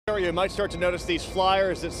You might start to notice these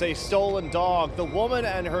flyers that say stolen dog. The woman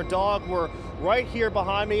and her dog were right here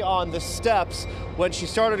behind me on the steps when she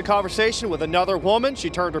started a conversation with another woman. She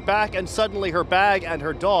turned her back and suddenly her bag and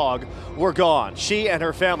her dog were gone. She and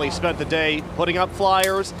her family spent the day putting up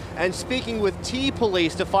flyers and speaking with T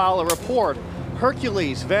Police to file a report.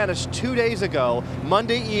 Hercules vanished 2 days ago,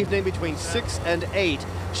 Monday evening between 6 and 8.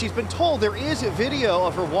 She's been told there is a video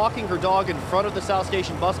of her walking her dog in front of the South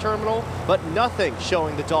Station bus terminal, but nothing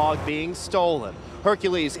showing the dog being stolen.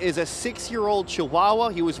 Hercules is a 6-year-old Chihuahua.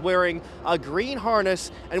 He was wearing a green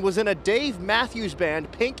harness and was in a Dave Matthews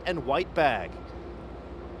Band pink and white bag.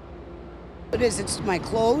 It's my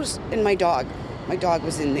clothes and my dog. My dog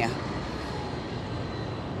was in there.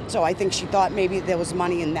 So I think she thought maybe there was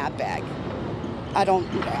money in that bag. I don't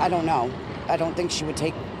know. I don't think she would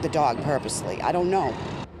take the dog purposely. I don't know.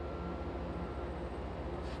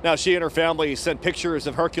 Now, she and her family sent pictures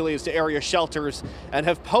of Hercules to area shelters and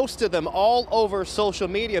have posted them all over social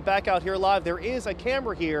media. Back out here live, there is a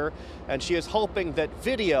camera here, and she is hoping that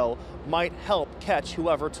video might help catch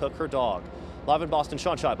whoever took her dog. Live in Boston,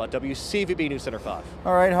 Sean Scheibot, WCVB News Center 5.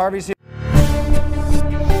 All right, Harvey.